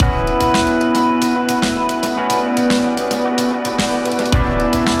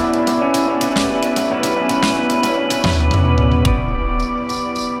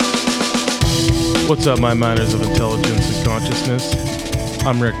What's up, my miners of intelligence and consciousness?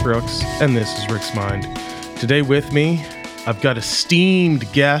 I'm Rick Brooks, and this is Rick's Mind. Today with me, I've got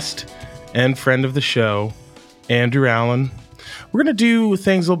esteemed guest and friend of the show, Andrew Allen. We're going to do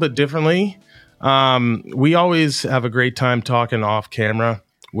things a little bit differently. We always have a great time talking off camera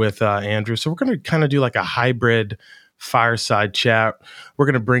with Andrew, so we're going to kind of do like a hybrid fireside chat. We're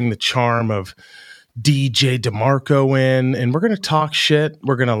going to bring the charm of DJ DeMarco in, and we're going to talk shit.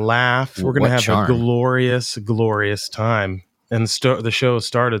 We're going to laugh. We're going to have a glorious, glorious time. And the show has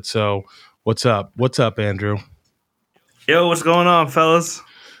started. So what's up? What's up, Andrew? Yo, what's going on, fellas?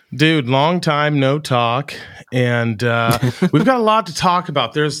 Dude, long time no talk. And we've got a lot to talk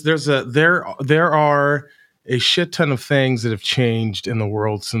about. There are a shit ton of things that have changed in the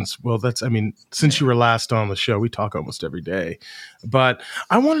world since you were last on the show. We talk almost every day. But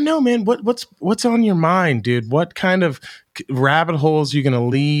I want to know, man, what's on your mind, dude? What kind of rabbit holes are you going to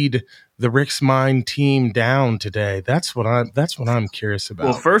lead the Rick's Mind team down today? That's what I'm curious about.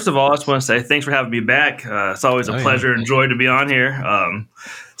 Well, first of all, I just want to say thanks for having me back. It's always a pleasure and joy to be on here.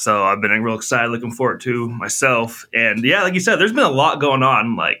 So I've been real excited, looking forward to myself. And yeah, like you said, there's been a lot going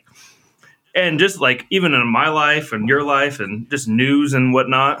on, and just like even in my life and your life and just news and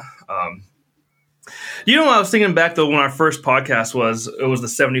whatnot. I was thinking back though when our first podcast was the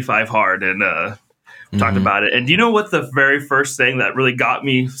 75 hard and talked about it. And do you know what the very first thing that really got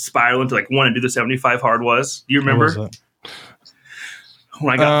me spiraling to want to do the 75 hard was? Do you remember?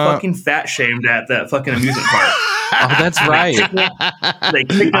 When I got fucking fat shamed at that fucking amusement park. Oh, that's right. They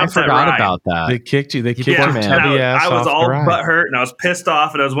kicked I forgot about that. They kicked you. They kicked your heavy ass I was off all the ride. butthurt and I was pissed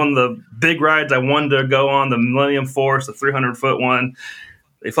off. And it was one of the big rides I wanted to go on, the Millennium Force, the 300-foot one.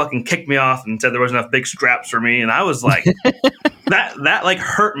 They fucking kicked me off and said there wasn't enough big straps for me. And I was like, that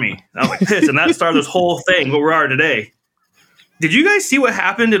hurt me. I was like pissed. And that started this whole thing where we are today. Did you guys see what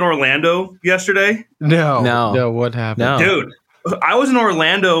happened in Orlando yesterday? No. What happened? No. Dude, I was in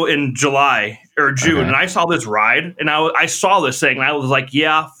Orlando in July or June, and I saw this ride, and I saw this thing, and I was like,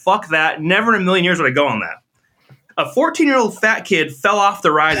 yeah, fuck that. Never in a million years would I go on that. A 14-year-old fat kid fell off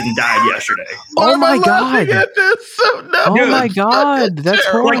the ride and died yesterday. Oh my god! Oh my god! That's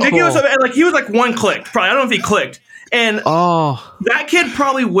horrible. He was like one clicked. Probably, I don't know if he clicked. And that kid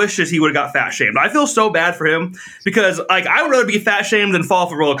probably wishes he would have got fat shamed. I feel so bad for him because I would rather be fat shamed than fall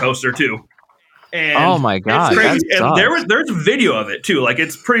off a roller coaster too. And oh my god! It's crazy. And there's a video of it too.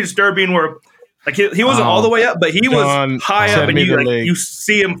 It's pretty disturbing where he wasn't all the way up, but he was high up, and you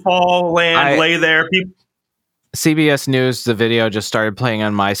see him fall, lay there. CBS News, the video just started playing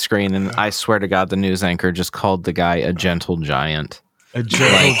on my screen, and I swear to God, the news anchor just called the guy a gentle giant. A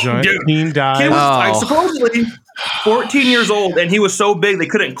gentle giant. He died. Kid was supposedly 14 years old, and he was so big they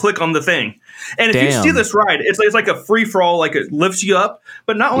couldn't click on the thing. And if you see this ride, it's like a free for all. Like it lifts you up,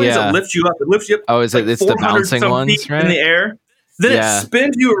 but not only does it lift you up, it lifts you up. Oh, is it? It's the bouncing ones, right? In the air. Then it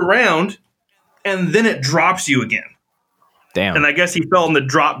spins you around, and then it drops you again. Damn. And I guess he fell in the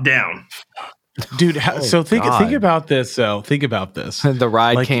drop down. Dude, think about this. So think about this. The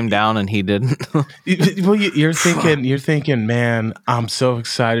ride came down and he didn't. Well, you're thinking, man, I'm so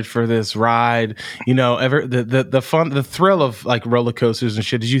excited for this ride. The fun, the thrill of roller coasters and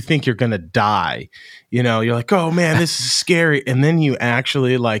shit. Did you think you're gonna die? You're like, oh man, this is scary, and then you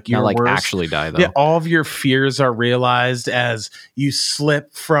actually actually die though. Yeah, all of your fears are realized as you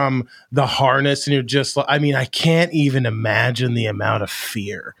slip from the harness, and you're just like, I can't even imagine the amount of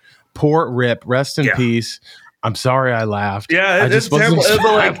fear. Poor Rip, rest in peace. I'm sorry I laughed. Yeah,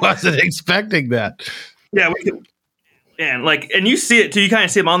 I wasn't expecting that. Yeah, and you see it too. You kind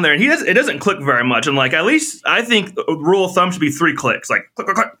of see him on there, and it doesn't click very much. And at least I think the rule of thumb should be 3 clicks,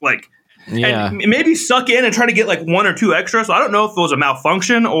 click, and maybe suck in and try to get 1 or 2 extra. So I don't know if it was a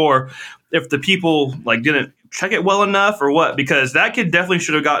malfunction or if the people didn't check it well enough or what. Because that kid definitely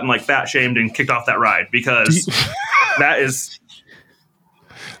should have gotten fat shamed and kicked off that ride because that is.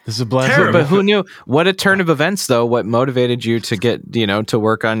 This is a blessing. Terrible. But who knew? What a turn of events, though. What motivated you to get, to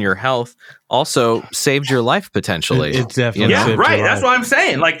work on your health also saved your life potentially. It definitely saved right. your That's life. what I'm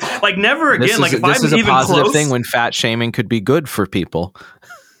saying. Never again. This is a positive thing when fat shaming could be good for people.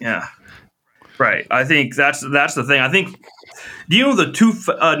 Yeah. Right. I think that's the thing. I think, do you know the 2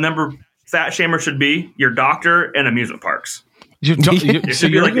 number fat shamer should be? Your doctor and amusement parks. It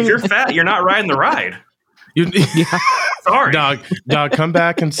should be if you're fat, you're not riding the ride. Sorry, dog. Come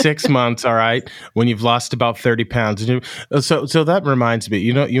back in 6 months, all right? When you've lost about 30 pounds. So that reminds me.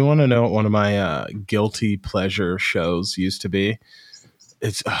 You want to know what one of my guilty pleasure shows used to be?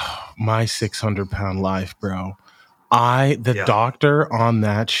 It's My 600-Pound Life, bro. The doctor on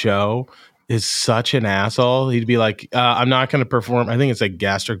that show is such an asshole. He'd be like, I'm not going to perform. I think it's like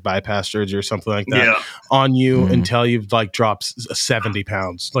gastric bypass surgery or something like that on you until you've like dropped 70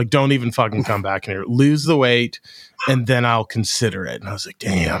 pounds. Like, don't even fucking come back in here. Lose the weight and then I'll consider it. And I was like,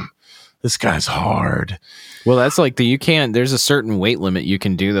 damn, this guy's hard. Well, that's like there's a certain weight limit you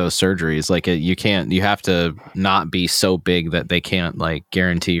can do those surgeries. Like you have to not be so big that they can't like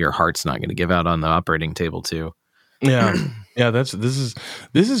guarantee your heart's not going to give out on the operating table too. Yeah. Yeah, this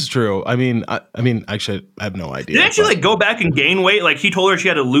is true. I mean, actually, I have no idea. Did actually like go back and gain weight? Like he told her she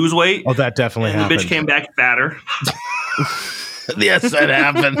had to lose weight. Oh, that definitely happened. The bitch came back fatter. Yes, that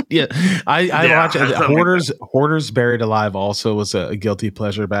happened. Yeah, I watched Hoarders Buried Alive. Also was a guilty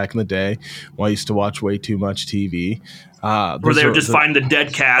pleasure back in the day. When I used to watch way too much TV. Where they would just find the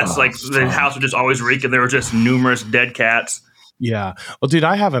dead cats. Like the house would just always reek, and there were just numerous dead cats. Yeah. Well, dude,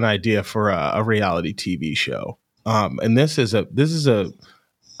 I have an idea for a reality TV show. And this is a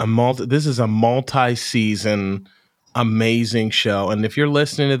multi-season amazing show. And if you're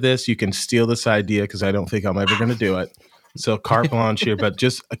listening to this, you can steal this idea because I don't think I'm ever going to do it. So carte blanche here, but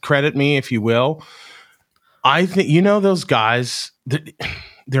just credit me if you will. I think those guys.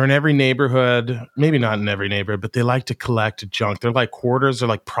 They're in every neighborhood. Maybe not in every neighborhood, but they like to collect junk. They're like hoarders. They're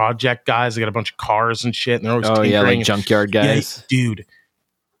like project guys. They got a bunch of cars and shit. And they're always like junkyard guys, dude.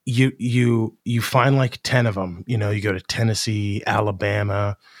 You find like 10 of them, you go to Tennessee,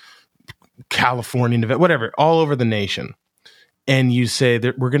 Alabama, California, Nevada, whatever, all over the nation. And you say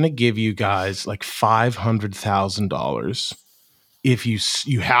that we're going to give you guys like $500,000 if you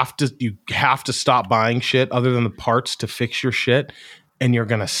have to stop buying shit other than the parts to fix your shit, and you're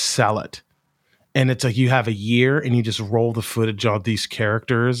going to sell it. And it's like you have a year and you just roll the footage of these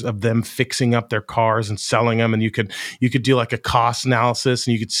characters of them fixing up their cars and selling them. And you could do like a cost analysis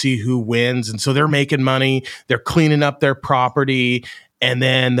and you could see who wins. And so they're making money, they're cleaning up their property. And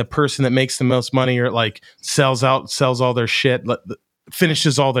then the person that makes the most money or like sells all their shit,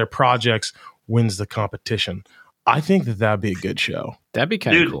 finishes all their projects, wins the competition. I think that'd be a good show. That'd be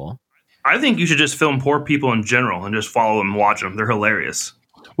kind of cool. I think you should just film poor people in general and just follow them and watch them. They're hilarious.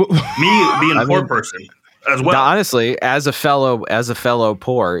 Me being a poor person as well. Honestly, as a fellow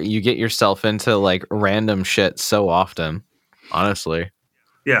poor, you get yourself into like random shit so often. Honestly.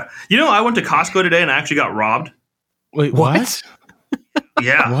 Yeah. I went to Costco today and I actually got robbed. Wait, what?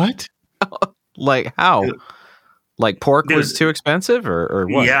 Yeah. What? Like how? Like pork was too expensive or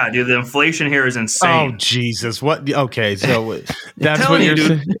what? Yeah, dude, the inflation here is insane. Oh, Jesus. What? Okay, so that's what you're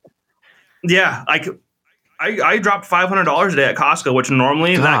saying. Yeah, I dropped $500 a day at Costco, which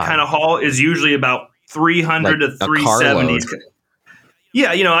normally that kind of haul is usually about $300 to $370.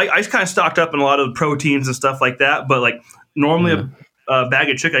 Yeah, I just kind of stocked up in a lot of the proteins and stuff like that. But like normally a bag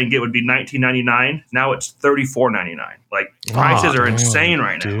of chicken I can get would be $19.99. Now it's $34.99. Like prices are insane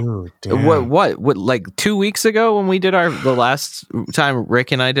right now. Dude, what? Like 2 weeks ago when we did the last time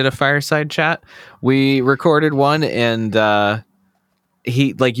Rick and I did a fireside chat, we recorded one and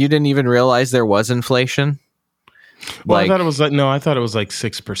you didn't even realize there was inflation. Well, I thought it was like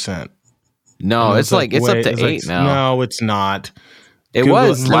 6%. No, it's up to 8 now. No, it's not. It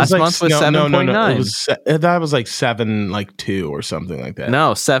was last month was 7.9. That was like 7.2 or something like that.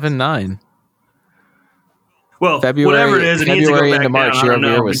 No, 7.9. Well, February, whatever it is, it needs to go back into March down.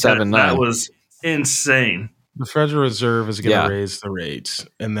 year-over-year was 7.9. That was insane. The Federal Reserve is going to raise the rates,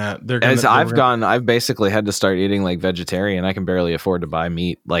 and that they're going. I've basically had to start eating like vegetarian. I can barely afford to buy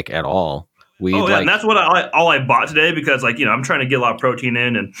meat like at all. And that's what I bought today because I'm trying to get a lot of protein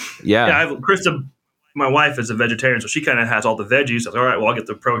in, and Krista, my wife, is a vegetarian, so she kind of has all the veggies. I was all right. Well, I'll get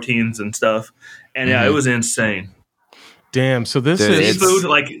the proteins and stuff, and it was insane. Damn. So this is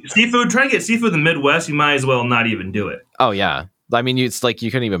seafood. Trying to get seafood in the Midwest, you might as well not even do it. Oh yeah. I mean, it's like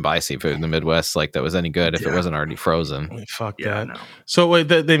you couldn't even buy seafood in the Midwest like that was any good if it wasn't already frozen. Fuck that. No. So wait,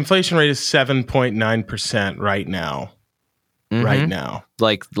 the inflation rate is 7.9% right now. Mm-hmm. Right now,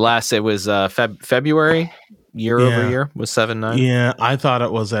 like it was February year over year was 7.9. Yeah, I thought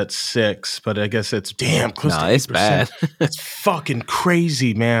it was at 6, but I guess it's close to 8%. It's bad. It's fucking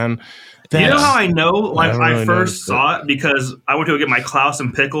crazy, man. You know how I know? Like I first saw it because I went to go get my Klaus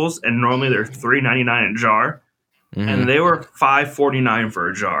and pickles, and normally they're $3.99 a jar. And they were $5.49 for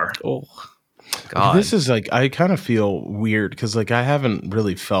a jar. Oh, God. This is like, I kind of feel weird because like I haven't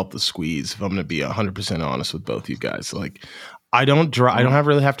really felt the squeeze. If I'm going to be 100% honest with both you guys, like I don't drive. I don't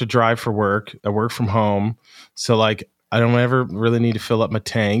really have to drive for work. I work from home, so like I don't ever really need to fill up my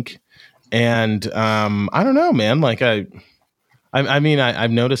tank. And I don't know, man. Like I mean,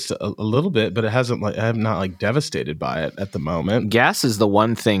 I've noticed a little bit, but it hasn't like I'm not like devastated by it at the moment. Gas is the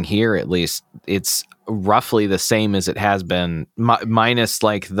one thing here, at least. It's roughly the same as it has been, minus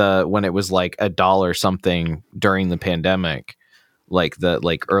like when it was like $1 something during the pandemic, like the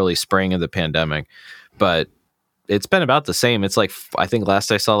early spring of the pandemic. But it's been about the same. It's like, I think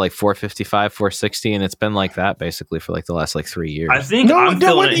last I saw like $4.55, $4.60, and it's been like that basically for like the last like 3 years. I think I'm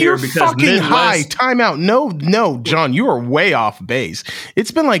feeling it here because fucking Midwest, high. Time out. No, John, you are way off base.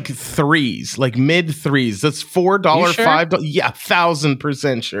 It's been like threes, like mid threes. That's $4, sure? $5. Yeah,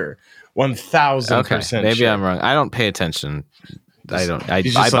 1,000% sure. 1,000%. Okay, maybe sure. I'm wrong. I don't pay attention. I don't. I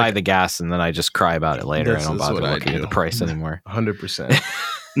just buy like- the gas and then I just cry about it later. I don't That's bother what I looking at do. the price anymore. 100%.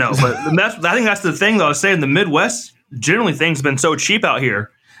 no, but I think that's the thing though. I was saying the Midwest, generally things have been so cheap out here.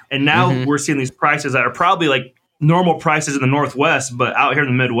 And now we're seeing these prices that are probably like normal prices in the Northwest, but out here in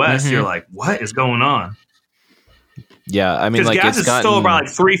the Midwest, you're like, what is going on? Yeah, I mean, Because like gas is still about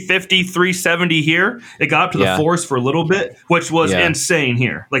like $3.50, $3.70 here. It got up to the fours for a little bit, which was insane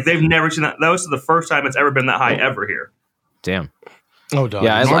here. Like they've never seen that. That was the first time it's ever been that high ever here. Damn. Oh, dog.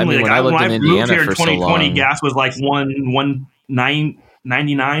 Yeah, I mean, when I lived in Indiana here in for so 2020, long, gas was like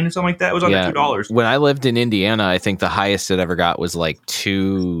 $1.99 or something like that. It was under $2. When I lived in Indiana, I think the highest it ever got was like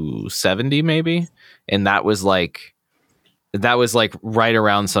 $2.70 maybe, and that was like right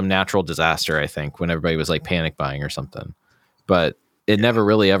around some natural disaster, I think, when everybody was like panic buying or something. But it never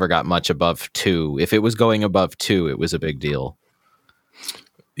really ever got much above $2. If it was going above $2, it was a big deal.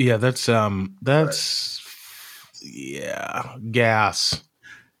 Yeah, that's gas.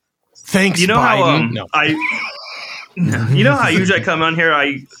 Thanks, you know Biden. How you know how usually I come on here,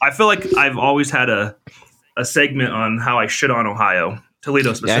 I feel like I've always had a segment on how I shit on Ohio,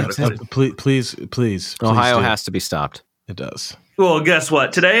 Toledo specifically. Please. Ohio do. has to be stopped. It does. Well, guess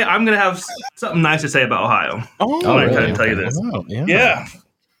what? Today I'm going to have something nice to say about Ohio. Oh, I'm really? going to tell you this. Oh, Yeah.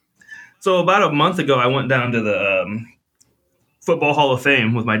 So about a month ago, I went down to the Football Hall of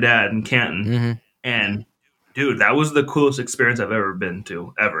Fame with my dad in Canton, and dude, that was the coolest experience I've ever been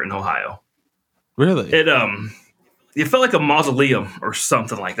to ever in Ohio. Really? It felt like a mausoleum or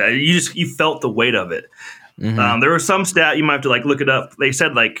something like that. You felt the weight of it. There was some stat, you might have to like look it up. They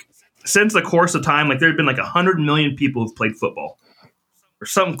said like since the course of time, like there had been like 100 million people who've played football or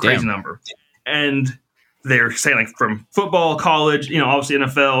some crazy number. And they're saying like from football, college, obviously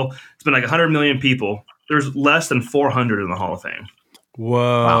NFL, it's been like 100 million people. There's less than 400 in the Hall of Fame.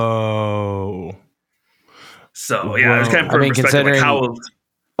 Whoa. Wow. So yeah, it's kind of perspective like how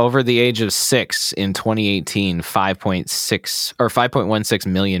over the age of 6 in 2018, 5.6 or 5.16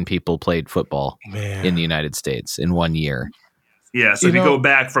 million people played football in the United States in 1 year. Yeah, so if you go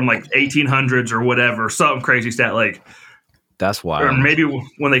back from like 1800s or whatever, something crazy stat like that's wild. Or maybe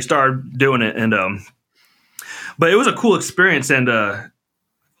when they started doing it, and but it was a cool experience, and I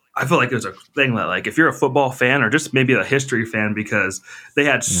feel like it was a thing that like if you're a football fan or just maybe a history fan, because they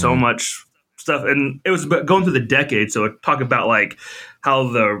had so much stuff, and it was going through the decades. So it talk about like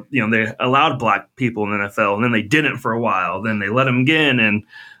how they allowed black people in the NFL, and then they didn't for a while, then they let them in, and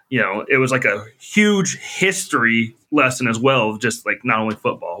it was like a huge history lesson as well, just like not only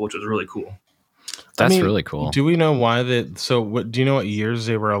football, which was really cool. That's really cool. Do we know why do you know what years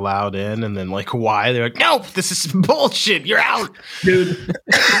they were allowed in, and then like why they're like, no, this is bullshit, you're out, dude?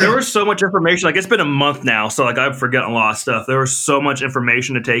 There was so much information. Like it's been a month now, so like I've forgotten a lot of stuff. There was so much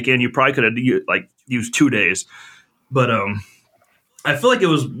information to take in. You probably could have used 2 days, but I feel like it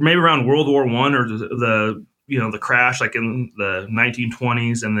was maybe around World War I or the crash, like in the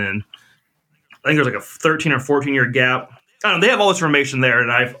 1920s, and then I think there's like a 13 or 14 year gap. I don't know, they have all this information there,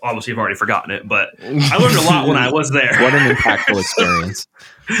 and I've obviously already forgotten it, but I learned a lot when I was there. What an impactful experience.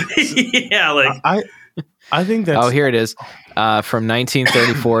 Yeah, like I think that's... Oh, here it is. From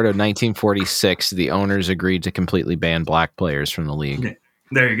 1934 to 1946, the owners agreed to completely ban black players from the league.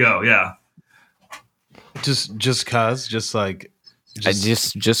 There you go, yeah. Just because they're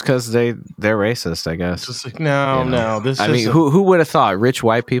racist, I guess. Just like no. This. I mean, who would have thought rich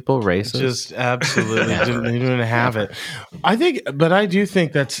white people racist? Just absolutely didn't have it. I do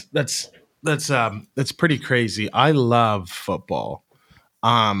think that's pretty crazy. I love football.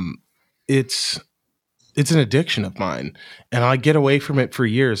 It's an addiction of mine, and I get away from it for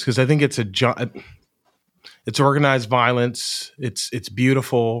years because I think it's organized violence. It's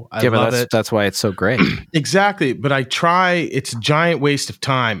beautiful. I love it. That's why it's so great. Exactly. But it's a giant waste of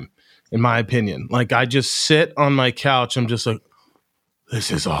time, in my opinion. Like I just sit on my couch. I'm just like,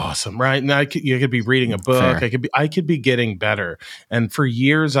 this is awesome, right? And you could be reading a book. Fair. I could be getting better. And for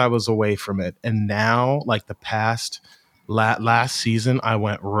years I was away from it. And now, like the past last season, I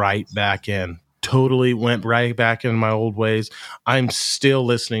went right back in. totally went right back in my old ways. I'm still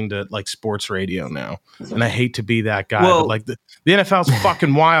listening to like sports radio now, and I hate to be that guy, but like the NFL's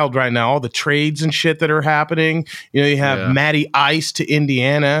fucking wild right now. All the trades and shit that are happening. You know, you have Matty Ice to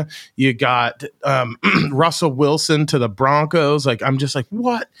Indiana. You got Russell Wilson to the Broncos. Like, I'm just like,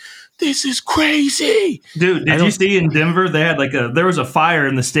 what? This is crazy, dude. Did you see in Denver they had there was a fire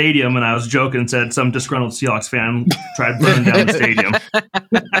in the stadium, and I was joking and said some disgruntled Seahawks fan tried burning down the stadium.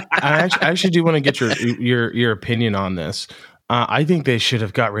 I actually do want to get your opinion on this. I think they should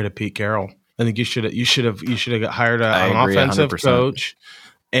have got rid of Pete Carroll. I think you should have hired an offensive 100%. Coach,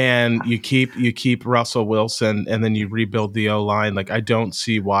 and you keep Russell Wilson, and then you rebuild the O-line. Like, I don't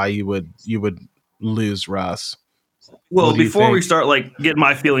see why you would lose Russ. Well, before we start getting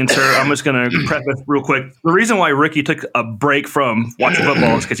my feelings, sir, I'm just going to preface real quick. The reason why Ricky took a break from watching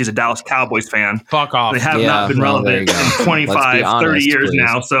football is because he's a Dallas Cowboys fan. Fuck off. They have not been relevant in 25, 30 years please.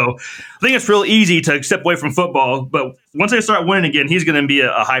 Now. So I think it's real easy to step away from football. But once they start winning again, he's going to be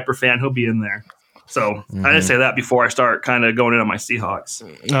a hyper fan. He'll be in there. So I just say that before I start kind of going in on my Seahawks.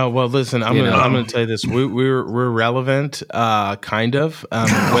 Oh well, listen, I'm gonna tell you this: we're relevant, kind of.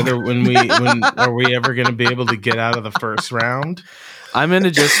 Whether when are we ever gonna be able to get out of the first round? I'm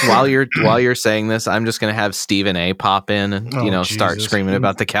gonna just while you're saying this, I'm just gonna have Stephen A. pop in and start screaming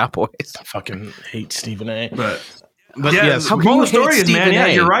about the Cowboys. I fucking hate Stephen A. But yes, how cool the story is, man. Yeah,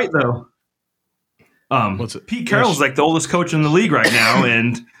 you're right though. Pete Carroll's the oldest coach in the league right now,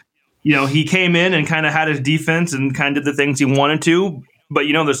 and. You know, he came in and kind of had his defense and kind of did the things he wanted to. But,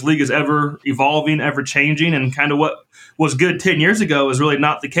 this league is ever evolving, ever changing. And kind of what was good 10 years ago is really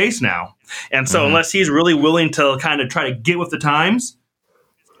not the case now. And so unless he's really willing to kind of try to get with the times,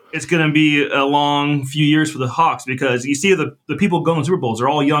 it's going to be a long few years for the Hawks because you see the people going to Super Bowls are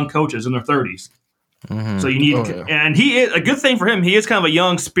all young coaches in their 30s. Mm-hmm. So you need and he is a good thing for him. He is kind of a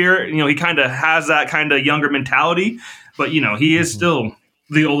young spirit. He kind of has that kind of younger mentality. But, he is still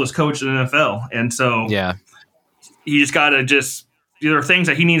the oldest coach in the NFL. And so you just got to there are things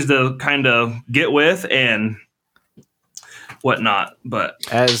that he needs to kind of get with and whatnot. But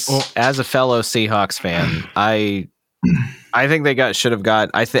as a fellow Seahawks fan, I think they should have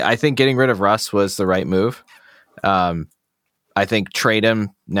got, I think getting rid of Russ was the right move. I think trade him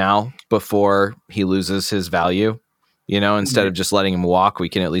now before he loses his value. Instead of just letting him walk, we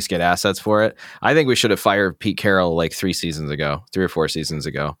can at least get assets for it. I think we should have fired Pete Carroll 3 or 4 seasons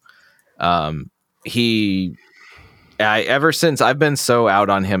ago. Ever since I've been so out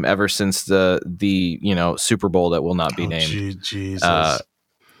on him ever since the Super Bowl that will not be named. Jesus.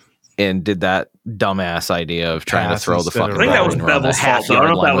 And did that dumbass idea of trying to throw the fucking ball. I think that was Bevel's fault. I don't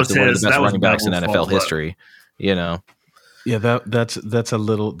know if that was his. That was running backs in NFL history. Yeah, that's a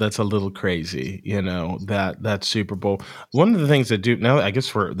little crazy, that Super Bowl. One of the things that do now, I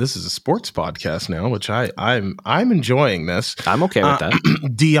guess this is a sports podcast now, which I'm enjoying this. I'm okay with that.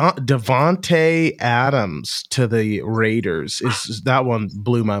 Devontae Adams to the Raiders is that one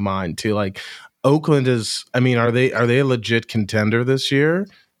blew my mind too. Oakland is. I mean, are they a legit contender this year?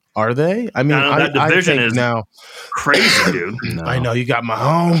 Are they? I mean, that division is now crazy, dude. No. I know you got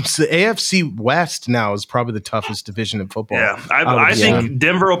Mahomes. The AFC West now is probably the toughest division in football. Yeah, I think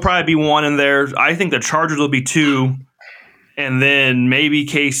Denver will probably be 1 in there. I think the Chargers will be 2, and then maybe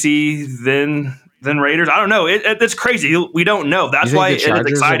KC, then Raiders. I don't know. It's crazy. We don't know. That's why the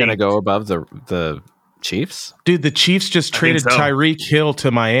Chargers are going to go above the Chiefs. Dude, the Chiefs just traded Tyreek Hill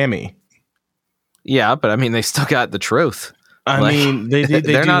to Miami. Yeah, but I mean, they still got the truth. I mean, they do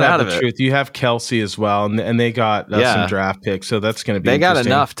not have out the of truth. You have Kelsey as well, and they got some draft picks, so that's going to be. They got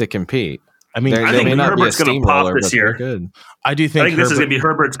enough to compete. I mean, I think Herbert's going to pop this year. Good. I do think. This is going to be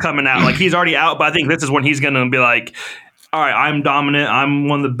Herbert's coming out. He's already out, but I think this is when he's going to be like, "All right, I'm dominant. I'm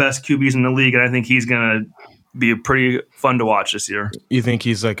one of the best QBs in the league," and I think he's going to be pretty fun to watch this year. You think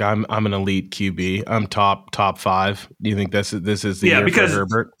he's like, I'm an elite QB. I'm top 5. Do you think this is the year for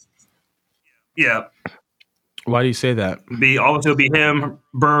Herbert? Yeah. Why do you say that? It'll be him,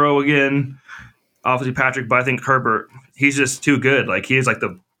 Burrow again, obviously Patrick, but I think Herbert, he's just too good. He is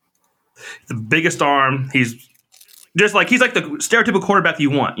the biggest arm. He's the stereotypical quarterback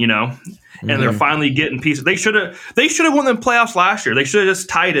you want, And they're finally getting pieces. They should have won the playoffs last year. They should have just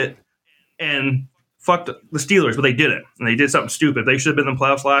tied it and fucked the Steelers, but they didn't. And they did something stupid. They should have been in the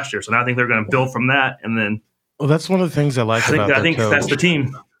playoffs last year. So now I think they're going to build from that. And then, well, that's one of the things I like about their coach. I think that's the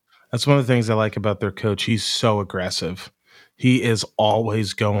team. That's one of the things I like about their coach. He's so aggressive. He is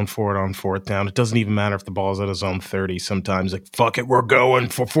always going for it on 4th down. It doesn't even matter if the ball's at his own 30 sometimes. Fuck it, we're going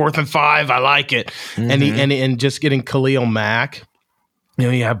for 4th and 5. I like it. Mm-hmm. And just getting Khalil Mack, you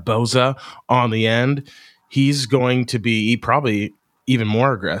have Bosa on the end. He's going to be even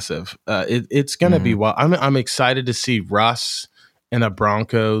more aggressive. It's going to be well. I'm excited to see Russ in a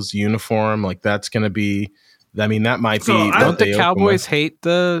Broncos uniform. Like that's going to be. I mean, that might be. Don't the Cowboys hate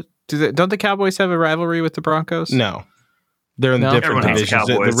the? Don't the Cowboys have a rivalry with the Broncos? No, they're in different divisions.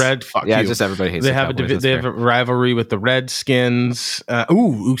 The Red, fuck you. Just everybody hates. They have a rivalry with the Redskins. The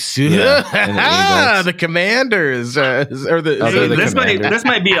Commanders or the. This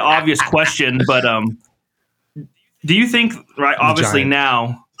might be an obvious question, but do you think obviously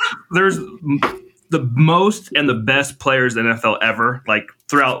now there's the most and the best players in the NFL ever, like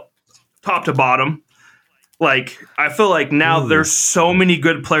throughout top to bottom? Like, I feel like now there's so many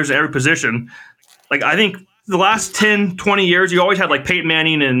good players at every position. Like, I think the last 10, 20 years, you always had like Peyton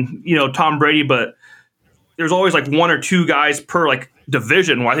Manning and, Tom Brady, but there's always like one or two guys per like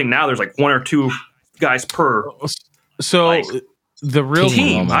division. Where I think now there's like one or two guys per. So the real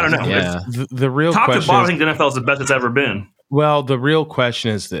team, I don't know. Yeah. The real top question to bottom, I think the NFL is the best it's ever been. Well, the real question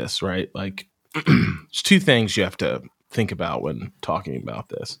is this, right? Like, there's two things you have to think about when talking about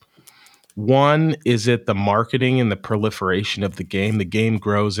this. One, is it the marketing and the proliferation of the game? The game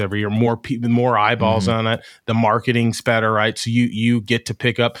grows every year. More people, more eyeballs on it. The marketing's better, right? So you get to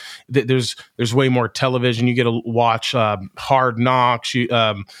pick up. There's way more television. You get to watch Hard Knocks.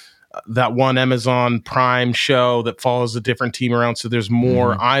 That one Amazon Prime show that follows a different team around. So there's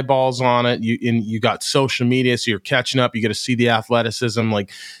more eyeballs on it. You got social media, so you're catching up. You get to see the athleticism,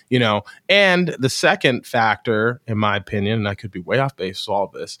 And the second factor, in my opinion, and I could be way off base with all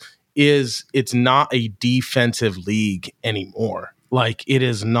of this, is it's not a defensive league anymore. Like it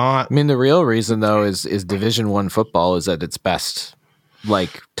is not. I mean, the real reason though is Division I football is at its best,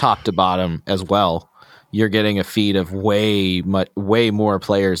 like top to bottom as well. You're getting a feed of way more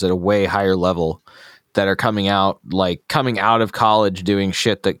players at a way higher level that are coming out of college doing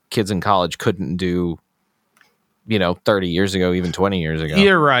shit that kids in college couldn't do. 30 years ago, even 20 years ago.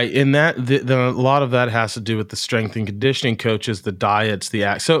 You're right. And that a lot of that has to do with the strength and conditioning coaches, the diets, the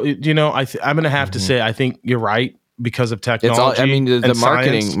act. So, I'm going to have to say, I think you're right because of technology.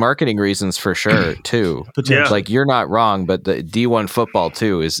 The marketing reasons for sure too. Like you're not wrong, but the D1 football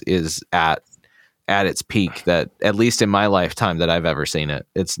too is at its peak that at least in my lifetime that I've ever seen it.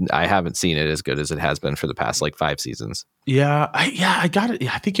 I haven't seen it as good as it has been for the past like 5 seasons. I got it.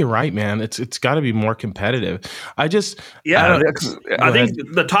 I think you're right, man. It's got to be more competitive. I think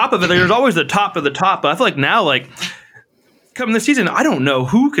the top of it. There's always the top of the top. But I feel like now, like coming this season, I don't know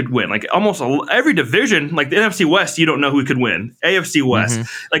who could win. Like almost every division, like the NFC West, you don't know who could win. AFC West,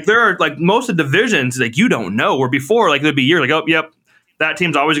 like there are like most of the divisions, like you don't know. Where before, like there'd be years like, oh, yep, that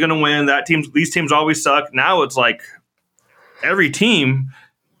team's always going to win. These teams always suck. Now it's like every team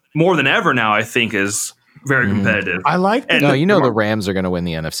more than ever now, I think, is very competitive. I like that. The Rams are going to win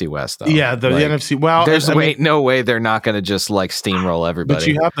the NFC West, though. Yeah, the NFC. Well, there's no way they're not going to just like steamroll everybody. But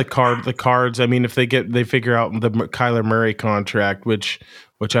you have the cards. I mean, if they figure out the Kyler Murray contract, which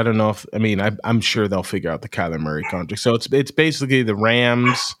I don't know if. I mean, I'm sure they'll figure out the Kyler Murray contract. So it's basically the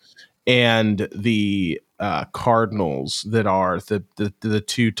Rams and the Cardinals that are the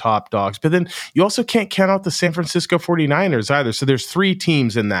two top dogs. But then you also can't count out the San Francisco 49ers either. So there's 3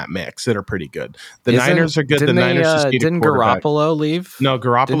 teams in that mix that are pretty good. The Niners are good. The Niners just need didn't Garoppolo leave? No,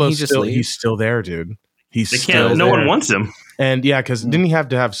 he's still there, dude. No one wants him. And because didn't he have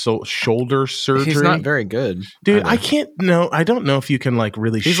to have shoulder surgery? He's not very good, dude. I don't know if you can like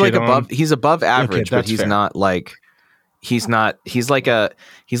really. He's shit like on. He's above average, but he's fair. Not like. He's not. He's like a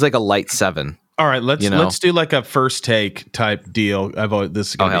light 7. All right, let's do like a first take type deal. This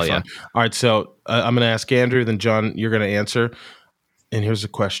is gonna be fun. Yeah. All right, so I'm gonna ask Andrew, then John, you're gonna answer. And here's the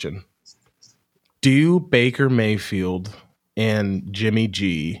question: do Baker Mayfield and Jimmy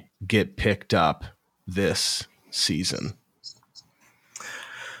G get picked up this season?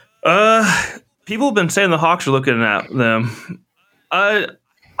 People have been saying the Hawks are looking at them.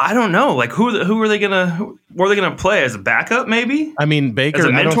 I don't know. Like, who are they gonna? Were they gonna play as a backup? Maybe. I mean, Baker as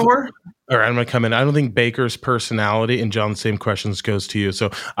a mentor. All right, I'm gonna come in. I don't think Baker's personality, and John, same questions goes to you. So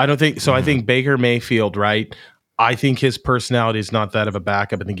I don't think. So I think Baker Mayfield, right? I think his personality is not that of a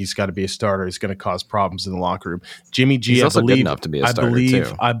backup. I think he's got to be a starter. He's going to cause problems in the locker room. Jimmy G, he's also good enough to be a starter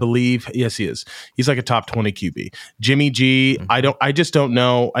too. I believe, yes, he is. He's like a top 20 QB. Jimmy G, I just don't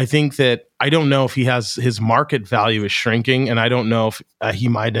know. I don't know if he has his market value is shrinking, and I don't know if he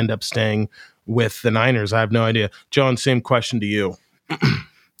might end up staying with the Niners. I have no idea. John, same question to you.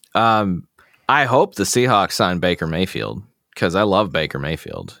 I hope the Seahawks sign Baker Mayfield because I love Baker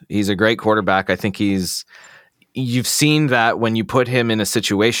Mayfield. He's a great quarterback. I think you've seen that when you put him in a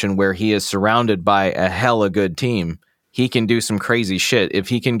situation where he is surrounded by a hella good team, he can do some crazy shit. If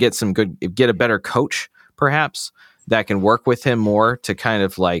he can get a better coach, perhaps, that can work with him more to kind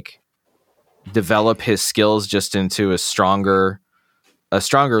of like develop his skills just into a stronger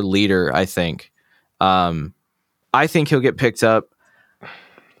leader, I think. I think he'll get picked up.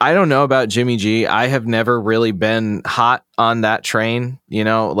 I don't know about Jimmy G. I have never really been hot on that train. You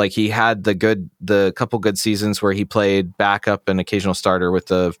know, like he had the couple good seasons where he played backup and occasional starter with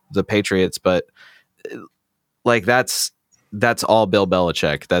the Patriots, but like that's all Bill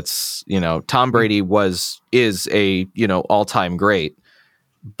Belichick. That's, you know, Tom Brady is a, you know, all-time great,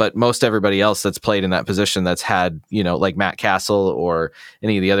 but most everybody else that's played in that position that's had, you know, like Matt Castle or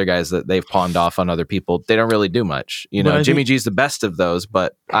any of the other guys that they've pawned off on other people, they don't really do much. You know, Jimmy G's the best of those,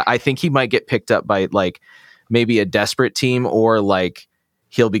 but I think he might get picked up by like maybe a desperate team, or like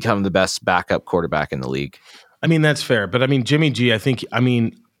he'll become the best backup quarterback in the league. I mean, that's fair. But I mean, Jimmy G, I think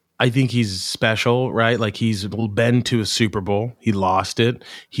he's special, right? Like he's been to a Super Bowl. He lost it.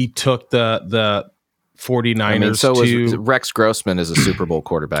 He took the 49ers was Rex Grossman is a Super Bowl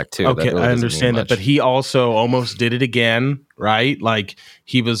quarterback too. Okay, really, I understand that, but he also almost did it again, right? Like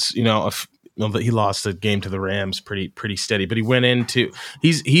he was, you know, he lost the game to the Rams pretty steady, but he went into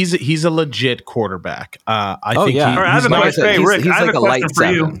he's a legit quarterback. I think. Yeah. I have a question. Hey, Rick, I have a question for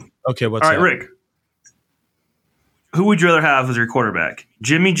you. Okay, what's all right, Rick? Who would you rather have as your quarterback,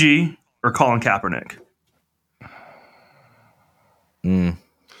 Jimmy G or Colin Kaepernick?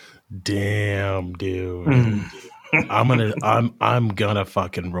 Damn, dude. I'm gonna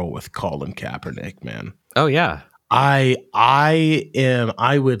fucking roll with Colin Kaepernick, man. Oh yeah. I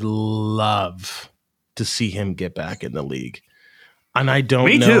would love to see him get back in the league. And I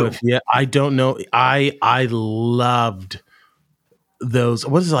don't know I don't know. I loved those,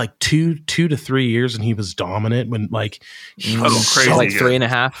 what is it, like 2 to 3 years, and he was dominant when like he was crazy, like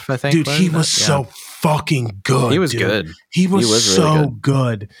 3.5, I think. Dude, he was so fucking good. He was good. He was so really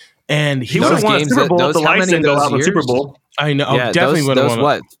good. And he would have won a Super Bowl if the lights didn't go out in the Super Bowl. I know. Yeah, definitely would have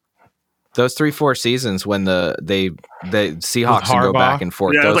won. Those 3-4 seasons when the Seahawks would go back and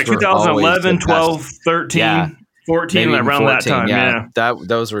forth. Yeah, it was like 2011, 12, 13. Yeah. 14, around 14, that time. Yeah.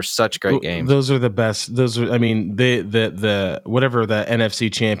 Those were such great games. Those are the best. Those are, I mean, the whatever the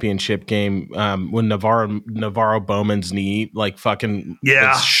NFC Championship game, when Navarro Bowman's knee like fucking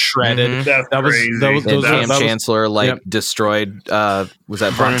shredded. Mm-hmm. That was crazy. Cam Chancellor destroyed. Was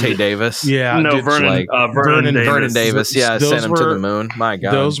that Vontae Davis? Yeah, no, Vernon Davis. Yeah, sent him to the moon. My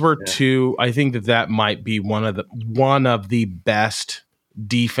God, those were two. I think that might be one of the best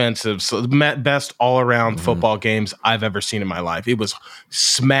defensive, best all-around football games I've ever seen in my life. It was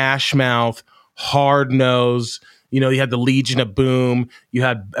smash mouth, hard nose. You know, you had the Legion of Boom, you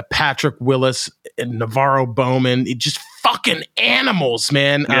had Patrick Willis and Navarro Bowman. It just fucking animals,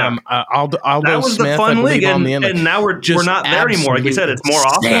 man. Yeah. Aldo that was Smith, the fun league, and now we're not there anymore. Like you said, it's more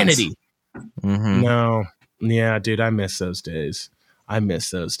insanity. Mm-hmm. No, yeah, dude, I miss those days.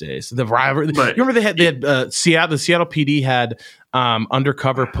 The rivalry. You remember they had the Seattle PD had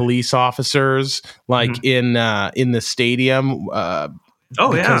undercover police officers like in the stadium.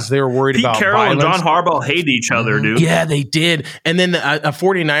 Because they were worried about Pete Carroll violence. And John Harbaugh hated each other, dude. Yeah, they did. And then a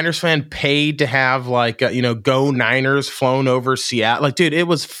 49ers fan paid to have like Go Niners flown over Seattle. Like, dude, it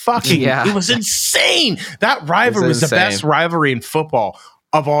was fucking. Yeah. It was insane. That rivalry was the best rivalry in football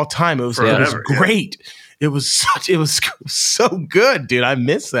of all time. It was great. Yeah. It was so good, dude. I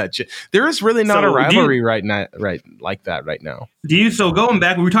miss that shit. There is really not a rivalry right like that right now. So going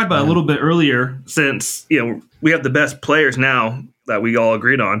back, we talked about a little bit earlier, since we have the best players now that we all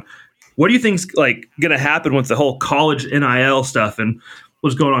agreed on. What do you think's like going to happen with the whole college NIL stuff and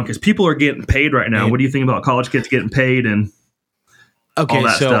what's going on? Because people are getting paid right now. What do you think about college kids getting paid and all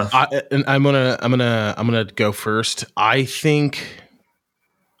that stuff? I'm gonna go first. I think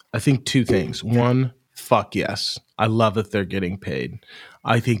two things. One, fuck yes. I love that they're getting paid.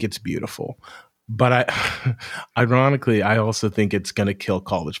 I think it's beautiful. But ironically, I also think it's going to kill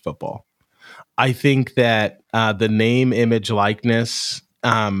college football. I think that the name, image, likeness,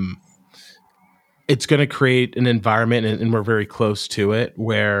 it's going to create an environment, and we're very close to it,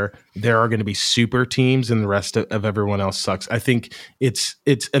 where there are going to be super teams and the rest of everyone else sucks. I think it's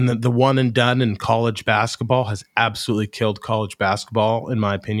and the one and done in college basketball has absolutely killed college basketball, in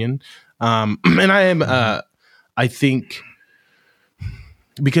my opinion. And I think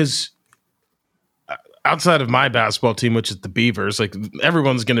because outside of my basketball team, which is the Beavers, like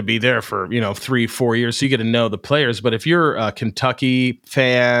everyone's going to be there for 3-4 years, so you get to know the players. But if you're a Kentucky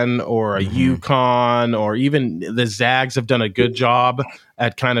fan or a UConn, or even the Zags have done a good job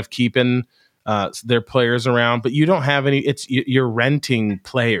at kind of keeping their players around, but you don't have any. You're renting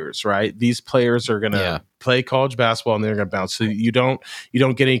players, right? These players are going to play college basketball and they're going to bounce. So you don't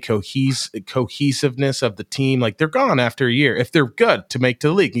get any cohesiveness of the team. Like, they're gone after a year if they're good to make to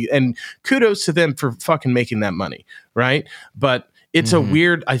the league. And kudos to them for fucking making that money, right? But it's a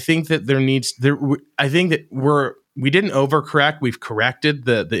weird. I think that we didn't overcorrect. We've corrected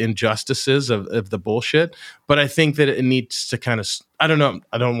the injustices of the bullshit, but I think that it needs to kind of, I don't know,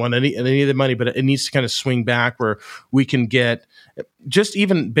 I don't want any of the money, but it needs to kind of swing back where we can get, just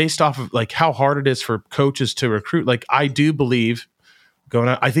even based off of like how hard it is for coaches to recruit. Like, I do believe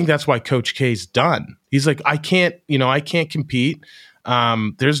I think that's why Coach K's done. He's like, I can't compete.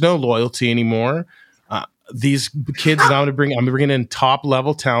 There's no loyalty anymore. These kids I'm bringing in top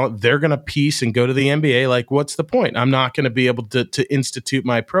level talent. They're going to piece and go to the NBA. Like, what's the point? I'm not going to be able to institute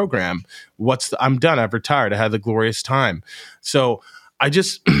my program. I'm done. I've retired. I had the glorious time. So I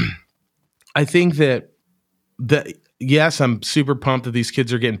think that yes, I'm super pumped that these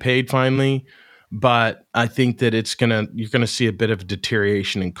kids are getting paid finally, but I think that you're going to see a bit of a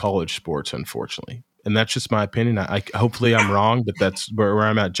deterioration in college sports, unfortunately. And that's just my opinion. Hopefully I'm wrong, but that's where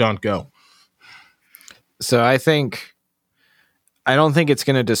I'm at. John, go. So I don't think it's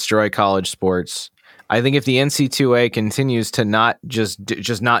going to destroy college sports. I think if the NC2A continues to not just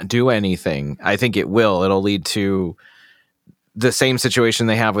not do anything, I think it will. It'll lead to the same situation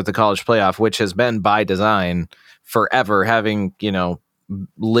they have with the college playoff, which has been by design forever. Having,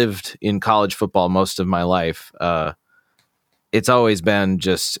 lived in college football most of my life, it's always been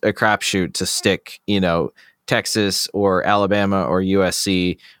just a crapshoot to stick, Texas or Alabama or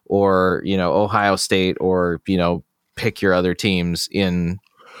USC or, Ohio State or, pick your other teams in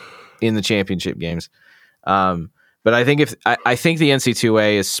the championship games. But I think I think the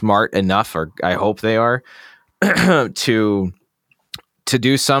NC2A is smart enough, or I hope they are, to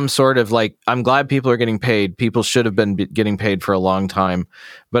do some sort of, like, I'm glad people are getting paid. People should have been getting paid for a long time.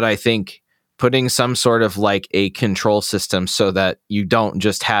 But I think putting some sort of like a control system so that you don't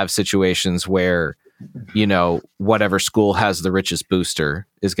just have situations where, whatever school has the richest booster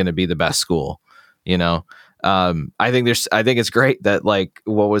is going to be the best school, I think it's great that, like,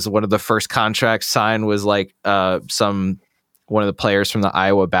 what was one of the first contracts signed was like one of the players from the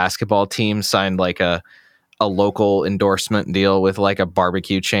Iowa basketball team signed like a local endorsement deal with like a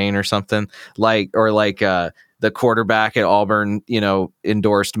barbecue chain or something, the quarterback at Auburn,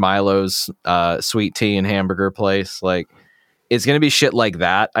 endorsed Milo's sweet tea and hamburger place. Like, it's going to be shit like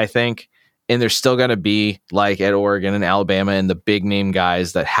that, I think. And there's still going to be, like, at Oregon and Alabama and the big name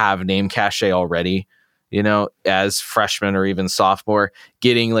guys that have name cachet already, as freshmen or even sophomore,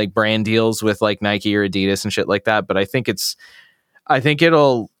 getting like brand deals with like Nike or Adidas and shit like that. But I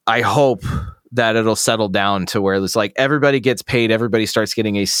hope that it'll settle down to where it's like everybody gets paid. Everybody starts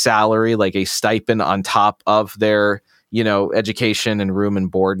getting a salary, like a stipend on top of their, education and room and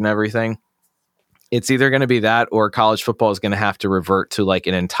board and everything. It's either going to be that, or college football is going to have to revert to like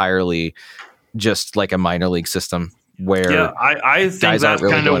an entirely just like a minor league system where I think that's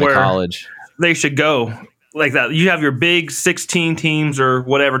really kind of where college they should go. Like that, you have your big 16 teams or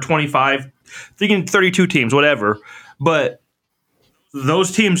whatever, 25, thinking 32 teams, whatever. But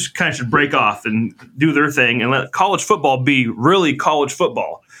those teams kind of should break off and do their thing and let college football be really college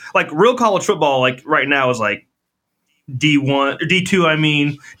football. Like, real college football, like right now, is like D1, D2,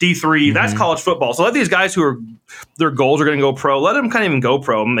 D3. Mm-hmm. That's college football. So let these guys who are their goals are going to go pro, let them kind of even go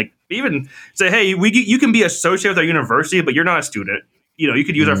pro. And like, even say, hey, you can be associated with our university, but you're not a student. You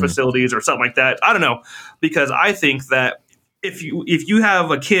could use our facilities or something like that. I don't know, because I think that if you have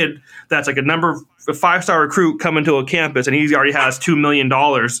a kid that's like a 5-star recruit coming to a campus and he already has $2 million,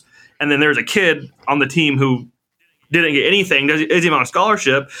 and then there's a kid on the team who didn't get anything, isn't even on a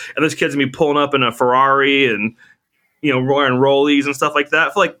scholarship, and this kid's gonna be pulling up in a Ferrari and wearing rollies and stuff like that.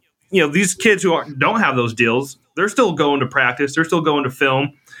 I feel like these kids who don't have those deals, they're still going to practice, they're still going to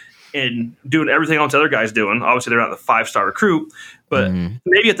film and doing everything else other guys doing. Obviously, they're not the 5-star recruit, but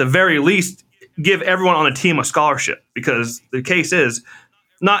maybe at the very least, give everyone on a team a scholarship, because the case is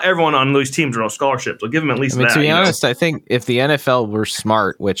not everyone on those teams are on scholarships. So give them at least that. To be honest, I think if the NFL were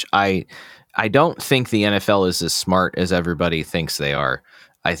smart, which I don't think the NFL is as smart as everybody thinks they are.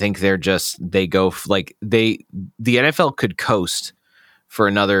 I think the NFL could coast for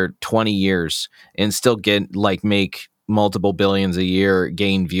another 20 years and still make multiple billions a year,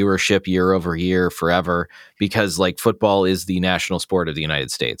 gain viewership year over year forever, because like football is the national sport of the United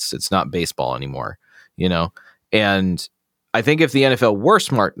States. It's not baseball anymore, And I think if the NFL were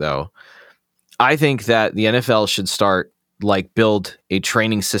smart, though, I think that the NFL should start like build a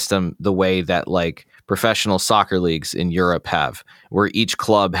training system the way that like professional soccer leagues in Europe have, where each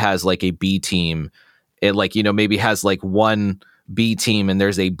club has like a B team. It like, maybe has like one B team and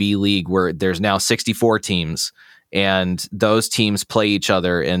there's a B league where there's now 64 teams and those teams play each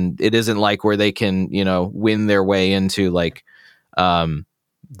other. And it isn't like where they can, win their way into like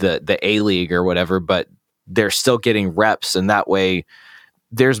the A league or whatever, but they're still getting reps. And that way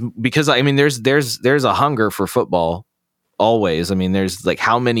there's a hunger for football always. I mean, there's like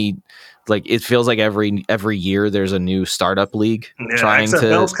how many, like it feels like every year there's a new startup league trying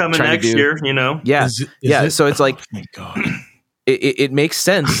XFL's coming next year, Yeah. So it's like, oh my God. It makes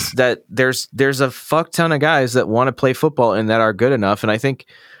sense that there's a fuck ton of guys that want to play football and that are good enough. And I think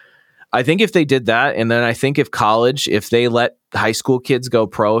if they did that, and then I think if they let high school kids go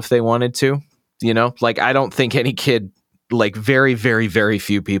pro if they wanted to, like I don't think any kid, like very, very, very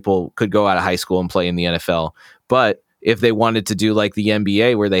few people could go out of high school and play in the NFL. But if they wanted to do like the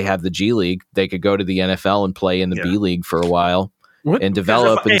NBA where they have the G League, they could go to the NFL and play in the B League for a while and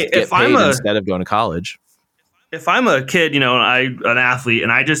develop and get paid instead of going to college. If I'm a kid, and an athlete,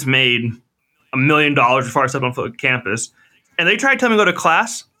 and I just made $1 million before I stepped on campus, and they tried to tell me to go to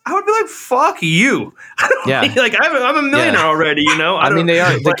class, I would be like, "Fuck you!" Like I'm a millionaire already. I mean, they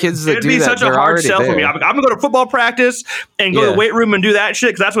are the kids that do that. It'd be such a hard sell for me. I'm gonna go to football practice and go to the weight room and do that shit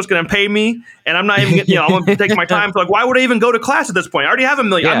because that's what's gonna pay me. And I'm not even getting. I'm gonna take my time. So like, why would I even go to class at this point? I already have $1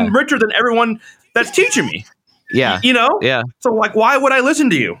 million. Yeah. I'm richer than everyone that's teaching me. Yeah, Yeah. So like, why would I listen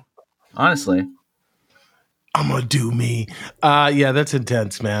to you? Honestly. I'm gonna do me. Yeah, that's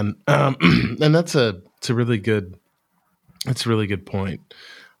intense, man. And that's a really good point.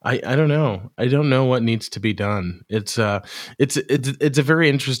 I don't know. I don't know what needs to be done. It's a very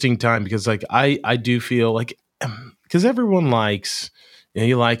interesting time because like I do feel like because everyone likes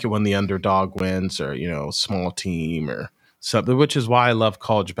you like it when the underdog wins or small team or something, which is why I love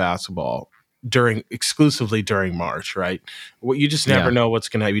college basketball exclusively during March, right? You just never know what's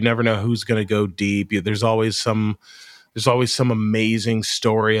going to happen. You never know who's going to go deep. There's always some amazing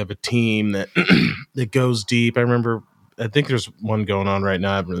story of a team that that goes deep. I think there's one going on right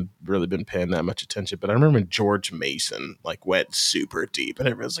now. I haven't really been paying that much attention, but I remember when George Mason like went super deep and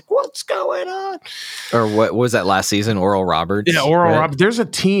everyone's like, what's going on? Or what was that last season? Oral Roberts? Yeah, Oral Roberts. There's a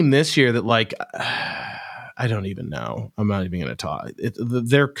team this year that like I don't even know. I'm not even going to talk.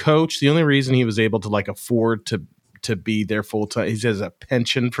 Their coach, the only reason he was able to like afford to be there full time, he has a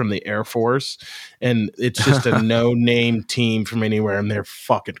pension from the Air Force, and it's just a no-name team from anywhere, and they're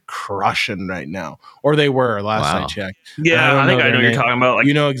fucking crushing right now. Or they were last I checked. Yeah, I think I know what you're talking about. Like,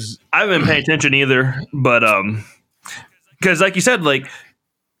 I haven't been paying attention either, but because like you said, like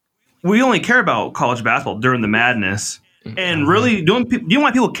we only care about college basketball during the madness, and really, do you know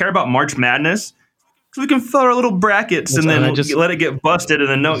why people care about March Madness? So we can fill our little brackets and then let it get busted, and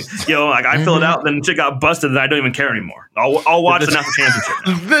then like I fill it out, then shit got busted, and I don't even care anymore. I'll watch the national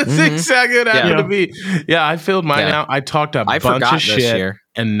championship. That's exactly what happened to me. Yeah, I filled mine out. I talked a bunch of shit,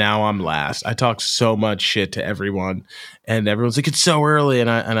 and now I'm last. I talked so much shit to everyone, and everyone's like, "It's so early," and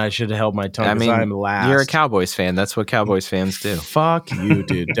I should have held my tongue because I'm last. You're a Cowboys fan. That's what Cowboys fans do. Fuck you,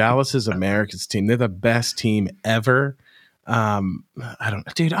 dude. Dallas is America's team. They're the best team ever. I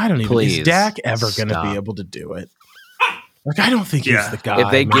don't even. Is Dak ever going to be able to do it? Like, I don't think he's the guy. If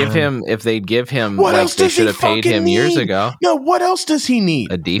they give him, what like else they does should have paid him need? Years ago. No, what else does he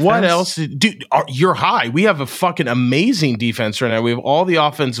need? A defense. What else, dude? You're high. We have a fucking amazing defense right now. We have all the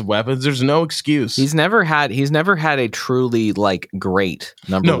offensive weapons. There's no excuse. He's never had a truly like great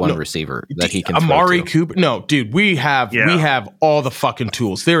number one receiver that he can. Amari Cooper. No, dude, we have all the fucking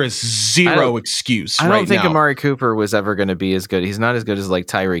tools. There is zero excuse. I don't think Amari Cooper was ever going to be as good. He's not as good as like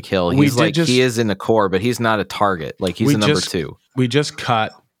Tyreek Hill. He is in the core, but he's not a target. Like he's a number two. We just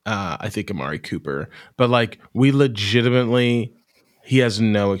cut, I think, Amari Cooper, but like we legitimately, he has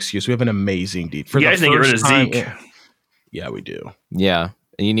no excuse. We have an amazing defense. You guys need to get rid of Zeke. Yeah, we do. Yeah.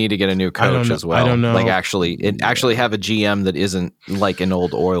 You need to get a new coach as well. I don't know. Like actually have a GM that isn't like an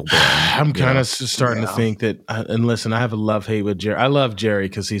old oil baron. I'm kind of starting to think that. And listen, I have a love hate with Jerry. I love Jerry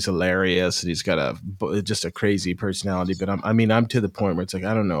because he's hilarious and he's got just a crazy personality. But I'm to the point where it's like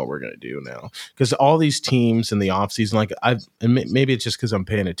I don't know what we're gonna do now because all these teams in the offseason, like and maybe it's just because I'm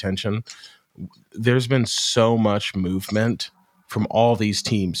paying attention. There's been so much movement from all these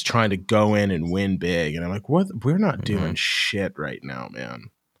teams trying to go in and win big. And I'm like, what? We're not doing shit right now, man.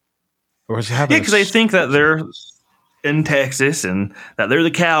 Because they think that they're in Texas and that they're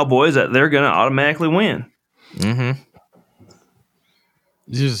the Cowboys, that they're going to automatically win. Mm-hmm.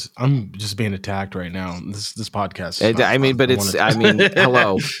 I'm just being attacked right now. This podcast.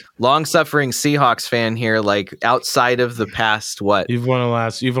 Hello, long-suffering Seahawks fan here. Like outside of the past, you've won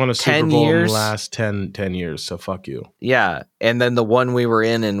a Super Bowl in the last 10 years. So fuck you. Yeah, and then the one we were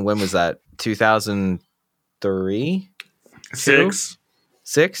in when was that? 2003, 6.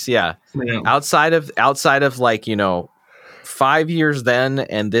 Yeah. Outside of like 5 years then,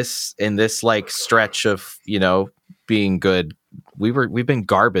 and this like stretch of being good. We've been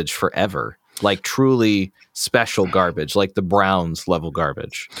garbage forever, like truly special garbage, like the Browns level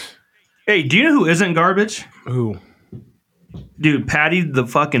garbage. Hey, do you know who isn't garbage? Who? Dude, Patty the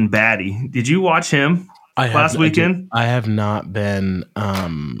fucking Batty. Did you watch him last weekend? I have not been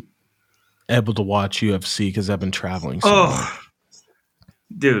able to watch UFC because I've been traveling so much.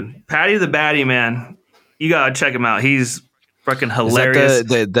 Dude, Patty the Batty, man. You gotta check him out. He's fucking hilarious. Is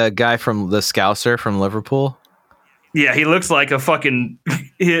that the guy from the Scouser from Liverpool? Yeah, he looks like a fucking.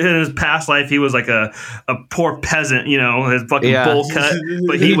 In his past life, he was like a poor peasant, his fucking bowl cut.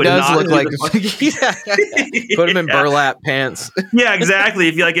 But he would does not look like. Put him in burlap pants. Yeah, exactly.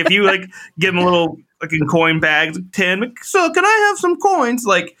 If you give him a little fucking coin bag, 10. So can I have some coins?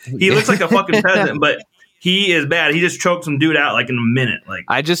 Like he looks like a fucking peasant, but he is bad. He just choked some dude out like in a minute. Like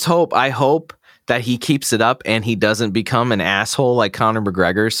I hope that he keeps it up and he doesn't become an asshole like Conor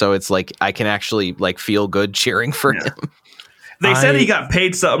McGregor. So it's like I can actually like feel good cheering for him. They said he got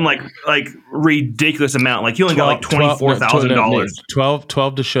paid something like ridiculous amount. Like he only got like $24,000.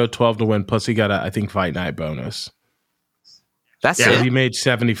 12 to show, 12 to win. Plus he got a fight night bonus. That's it. He made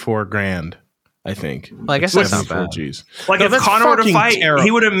 $74,000. I think. Well, I guess that's not bad. Geez. Like if Conor were to fight,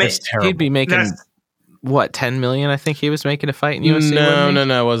 he would have made. He'd be making. What, 10 million? I think he was making a fight in UFC.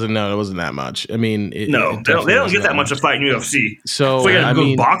 No, it wasn't that much. I mean, they don't get that much a fight in UFC. So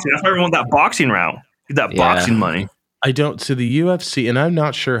boxing. That's why everyone want that boxing round. Get that boxing money. I don't. So the UFC, and I'm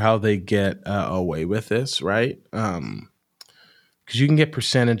not sure how they get away with this, right? Because you can get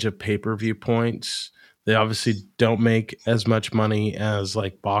percentage of pay-per-view points. They obviously don't make as much money as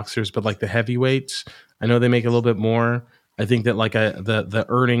like boxers, but like the heavyweights, I know they make a little bit more. I think that like the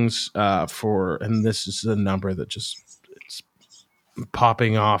earnings for, and this is the number that it's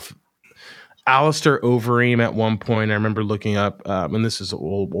popping off. Alistair Overeem at one point, I remember looking up, and this is a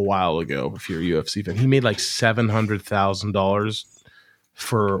while ago. If you're a UFC fan, he made like $700,000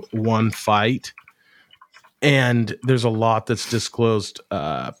 for one fight, and there's a lot that's disclosed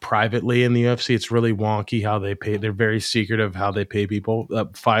privately in the UFC. It's really wonky how they pay. They're very secretive how they pay people.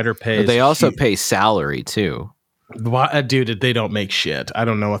 Fighter pays. But they also pay salary too. Dude, they don't make shit. I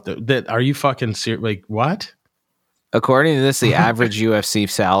don't know what are you fucking serious? Like what? According to this, the average UFC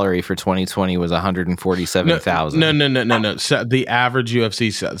salary for 2020 was $147,000. No. So the average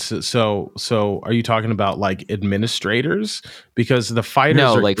UFC. So are you talking about like administrators? Because the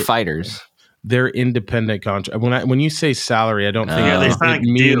fighters, fighters. They're independent contract. When you say salary, I don't think it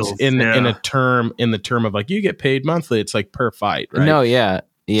means in the term of like you get paid monthly. It's like per fight, right? No, yeah.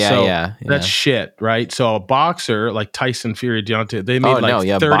 Yeah. That's shit, right? So a boxer like Tyson Fury, Deontay, they made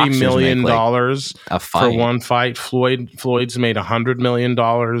 $30 million for one fight. Floyd's made $100 million,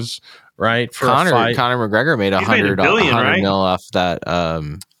 right? For a fight. Conor McGregor made $100 million off that.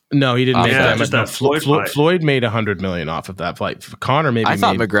 No, he didn't make that much. That Floyd made $100 million off of that fight. Conor maybe. I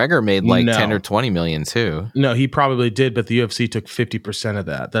thought McGregor made like 10 or 20 million too. No, he probably did, but the UFC took 50% of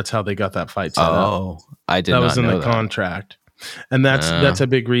that. That's how they got that fight set up. Oh, I did not know that. That was in the contract. And that's a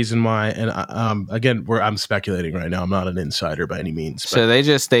big reason why. And again, I'm speculating right now. I'm not an insider by any means. So they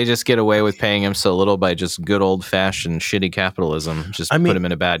just get away with paying him so little by just good old fashioned shitty capitalism. Just put him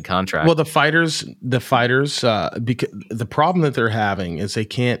in a bad contract. Well, the fighters, because the problem that they're having is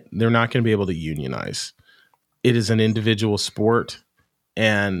they're not going to be able to unionize. It is an individual sport,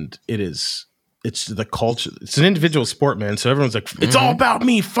 and it's the culture. It's an individual sport, man. So everyone's like, it's all about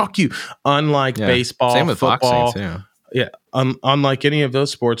me. Fuck you. Unlike baseball, same with football, boxing too. Yeah, unlike any of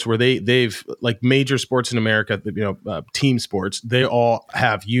those sports where they've like major sports in America, team sports, they all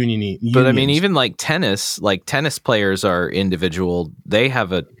have unions. But I mean, even like tennis players are individual. They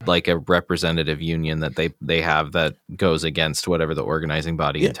have a representative union that they have that goes against whatever the organizing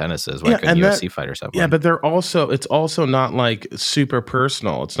body in tennis is. Like UFC fighters have. Yeah, but it's also not like super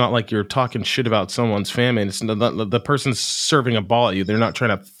personal. It's not like you're talking shit about someone's family. It's the person's serving a ball at you. They're not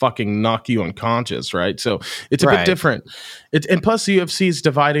trying to fucking knock you unconscious, right? So it's a bit different. And plus the UFC is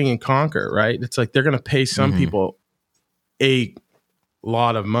dividing and conquer, right? It's like they're going to pay some people a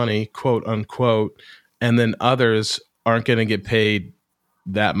lot of money, quote unquote, and then others aren't going to get paid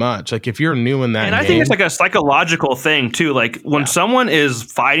that much. Like if you're new in that, and I think it's like a psychological thing too. Like when someone is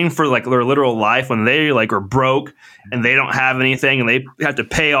fighting for like their literal life, when they like are broke and they don't have anything, and they have to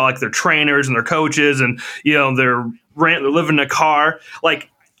pay all like their trainers and their coaches, and you know they're living in a car. Like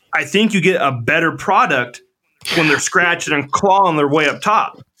I think you get a better product when they're scratching and clawing their way up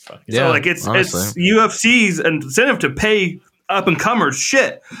top. So like it's UFC's incentive to pay up and comers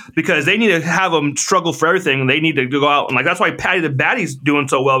shit, because they need to have them struggle for everything. They need to go out and like that's why Paddy the Baddy's doing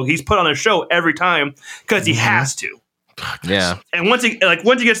so well. He's put on a show every time because he has to. Yeah. And once he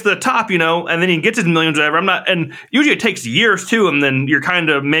gets to the top, you know, and then he gets his millions or whatever. And usually it takes years too, and then you're kind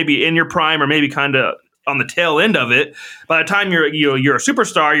of maybe in your prime or maybe kind of on the tail end of it. By the time you're a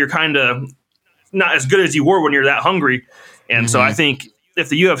superstar, you're kind of not as good as you were when you're that hungry. And so I think if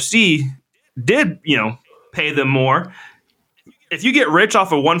the UFC did, you know, pay them more, if you get rich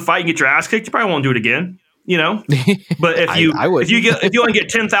off of one fight and get your ass kicked, you probably won't do it again, you know. But if you only get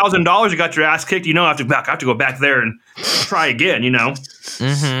 $10,000, you got your ass kicked, you know, I have to go back there and try again, you know.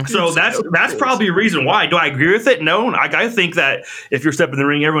 So that's probably a reason why. Do I agree with it? No. I think that if you're stepping in the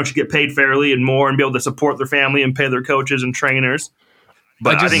ring, everyone should get paid fairly and more, and be able to support their family and pay their coaches and trainers.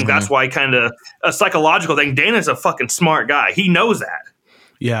 But I think that's why kind of a psychological thing. Dana's a fucking smart guy. He knows that.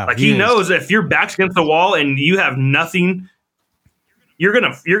 Yeah, like he knows if your back's against the wall and you have nothing, you're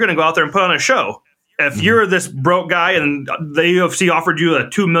gonna go out there and put on a show. If you're this broke guy and the UFC offered you a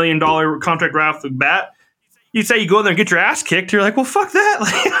 $2 million contract right off the bat, you say you go in there and get your ass kicked. You're like, well, fuck that.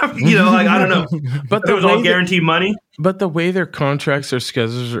 Like, you know, like I don't know. But it was all guaranteed money. But the way their contracts or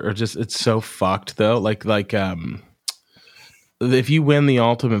schedules are just, it's so fucked though. Like if you win the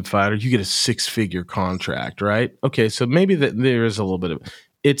Ultimate Fighter, you get a 6-figure contract, right? Okay, so maybe there is a little bit of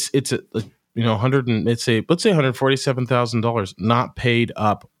it's a you know let's say $147,000 not paid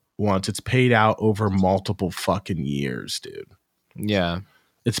up once. It's paid out over multiple fucking years, dude. Yeah.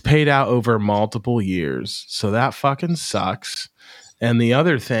 It's paid out over multiple years. So that fucking sucks. And the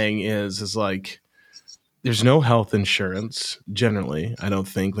other thing is like there's no health insurance generally. I don't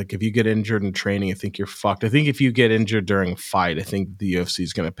think. Like if you get injured in training, I think you're fucked. I think if you get injured during a fight, I think the UFC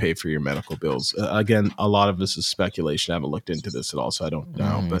is going to pay for your medical bills. Again, a lot of this is speculation. I haven't looked into this at all, so I don't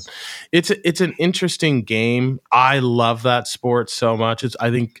know. But it's an interesting game. I love that sport so much. I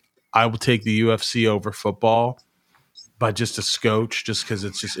think I will take the UFC over football by just a scotch, just because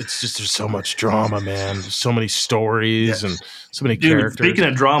it's just there's so much drama, man. There's so many stories and so many characters. Speaking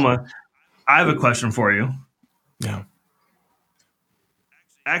of drama, I have a question for you. Yeah.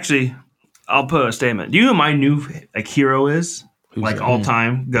 Actually, I'll put a statement. Do you know who my new hero is? Who's like that? all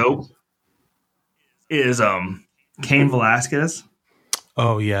time GOAT? Is Cain Velasquez.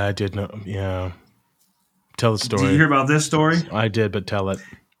 Oh yeah, I did know. Yeah. Tell the story. Did you hear about this story? I did, but tell it.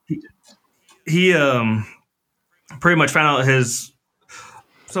 He pretty much found out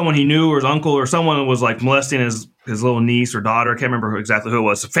someone he knew or his uncle or someone was like molesting his little niece or daughter. I can't remember exactly who it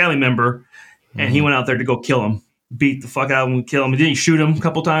was. A family member. And he went out there to go kill him, beat the fuck out of him, kill him. Didn't he shoot him a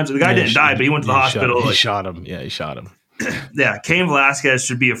couple times? The guy didn't die, but he went to the hospital. He shot him. Yeah, he shot him. Yeah, Cain Velasquez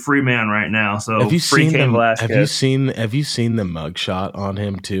should be a free man right now. So have you seen Cain Velasquez. Have you seen the mugshot on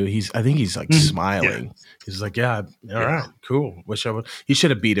him too? I think he's like smiling. Yeah. He's like, yeah, all right, cool. Wish I would. He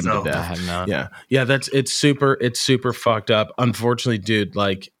should have beat him to death. Yeah. It's super fucked up. Unfortunately, dude,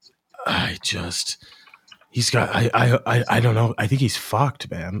 like he's got I don't know. I think he's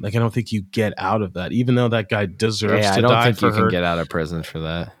fucked, man. Like I don't think you get out of that, even though that guy deserves to die. I don't think you can get out of prison for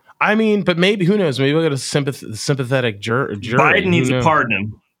that. I mean, but maybe who knows? Maybe we'll get a sympathetic jury. Biden needs to pardon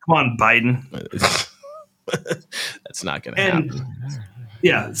him. Come on, Biden. That's not going to happen.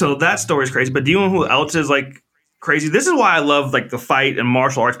 Yeah, so that story is crazy. But do you know who else is like crazy? This is why I love like the fight and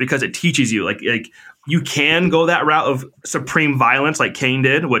martial arts, because it teaches you like you can go that route of supreme violence like Cain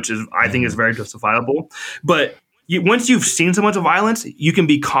did, which is I think is very justifiable. But once you've seen so much of violence, you can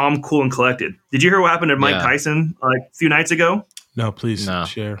be calm, cool, and collected. Did you hear what happened to Mike Tyson like a few nights ago? No, please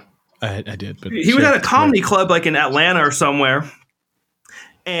share. I did, but he was at a comedy club like in Atlanta or somewhere,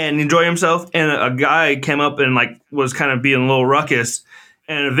 and enjoy himself. And a guy came up and like was kind of being a little ruckus,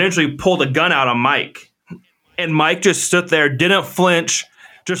 and eventually pulled a gun out on Mike. And Mike just stood there, didn't flinch,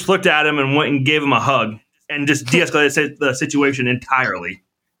 just looked at him and went and gave him a hug, and just de-escalated the situation entirely.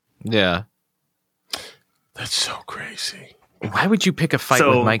 Yeah, that's so crazy. Why would you pick a fight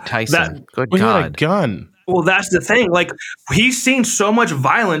with Mike Tyson? Good God, he had a gun. Well, that's the thing. Like, he's seen so much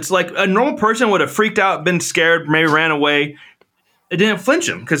violence. Like, a normal person would have freaked out, been scared, maybe ran away. It didn't flinch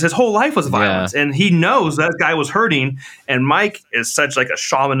him because his whole life was violence. And he knows that guy was hurting. And Mike is such like a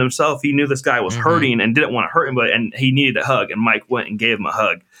shaman himself. He knew this guy was hurting and didn't want to hurt him, and he needed a hug. And Mike went and gave him a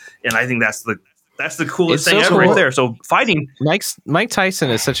hug. And I think that's That's the coolest thing ever right there. So fighting, Mike Tyson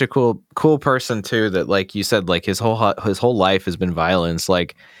is such a cool person too. That like you said, like his whole life has been violence.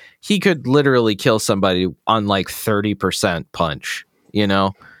 Like he could literally kill somebody on like 30% punch, you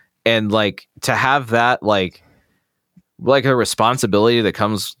know, and like to have that like a responsibility that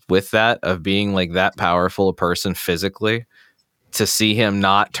comes with that of being like that powerful a person physically. To see him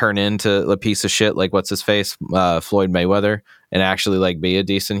not turn into a piece of shit like what's his face, Floyd Mayweather, and actually like be a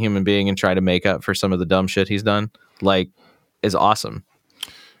decent human being and try to make up for some of the dumb shit he's done, like, is awesome.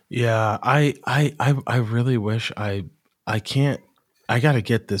 Yeah, I really wish I can't. I got to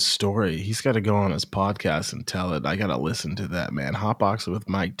get this story. He's got to go on his podcast and tell it. I got to listen to that, man. Hotboxing with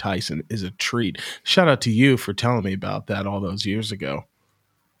Mike Tyson is a treat. Shout out to you for telling me about that all those years ago.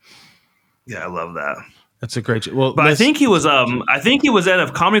 Yeah, I love that. That's a great. Well, but I think he was at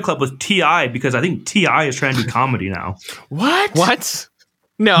a comedy club with T.I. because I think T.I. is trying to do comedy now. What?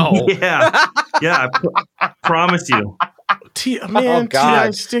 No. Yeah. I promise you. Man,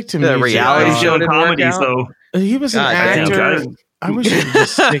 T.I. stick to me. The reality show comedy. So he was an actor. I wish he'd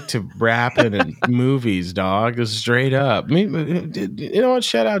just stick to rapping and movies, dog. Just straight up. I mean, you know what?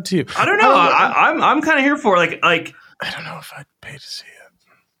 Shout out to you. I don't know. I'm kind of here for like. I don't know if I'd pay to see it.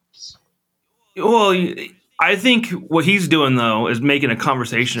 Well, I think what he's doing though is making a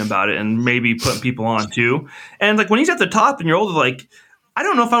conversation about it and maybe putting people on too. And like when he's at the top and you're older, like I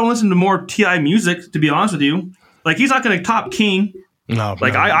don't know if I want to listen to more T.I. music. To be honest with you, like he's not going to top King. No,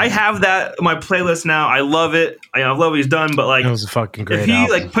 like I have that in my playlist now. I love it. I love what he's done. But like, it was a fucking great. If he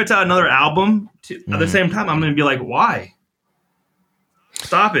album. like puts out another album at the same time, I'm going to be like, why?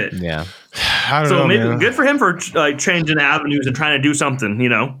 Stop it. Yeah. I don't know, maybe man. good for him for like changing avenues and trying to do something, you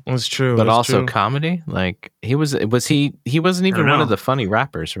know. That's true. But that's also true. Comedy. Like he wasn't even one of the funny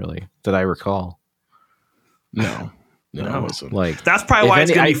rappers really that I recall. No, it wasn't. Like that's probably why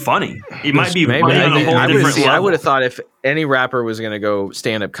it's gonna be funny. It might be maybe, funny on a whole different level. I would have thought if any rapper was gonna go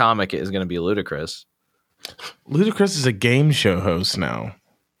stand up comic, it is gonna be Ludacris. Ludacris is a game show host now.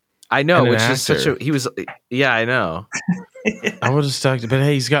 I know, which is such a I know. I would have stuck to, but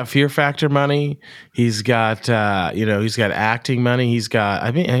hey, he's got Fear Factor money. He's got he's got acting money. He's got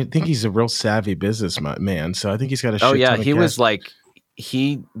I think he's a real savvy businessman. So I think he's got a shit ton of he cash. was like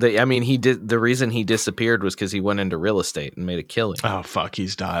the reason he disappeared was because he went into real estate and made a killing. Oh fuck,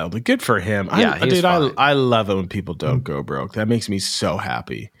 he's dialed. Good for him. Yeah, I love it when people don't go broke. That makes me so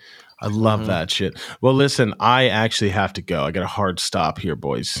happy. I love that shit. Well, listen, I actually have to go. I got a hard stop here,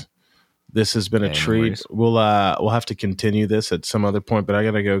 boys. This has been a treat. We'll have to continue this at some other point, but I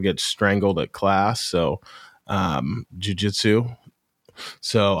gotta go get strangled at class. So, jiu-jitsu.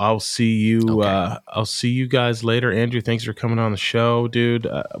 So I'll see you. Okay. I'll see you guys later. Andrew, thanks for coming on the show, dude.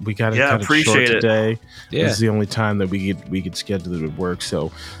 We got it kind of appreciate short today. Yeah. This is the only time that we could schedule it at work.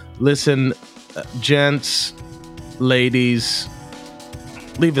 So, listen, gents, ladies,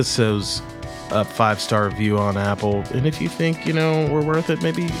 leave us those a 5-star review on Apple, and if you think we're worth it,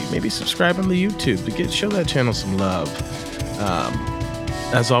 maybe subscribe on the YouTube to show that channel some love.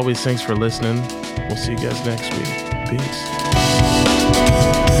 As always, thanks for listening. We'll see you guys next week. Peace.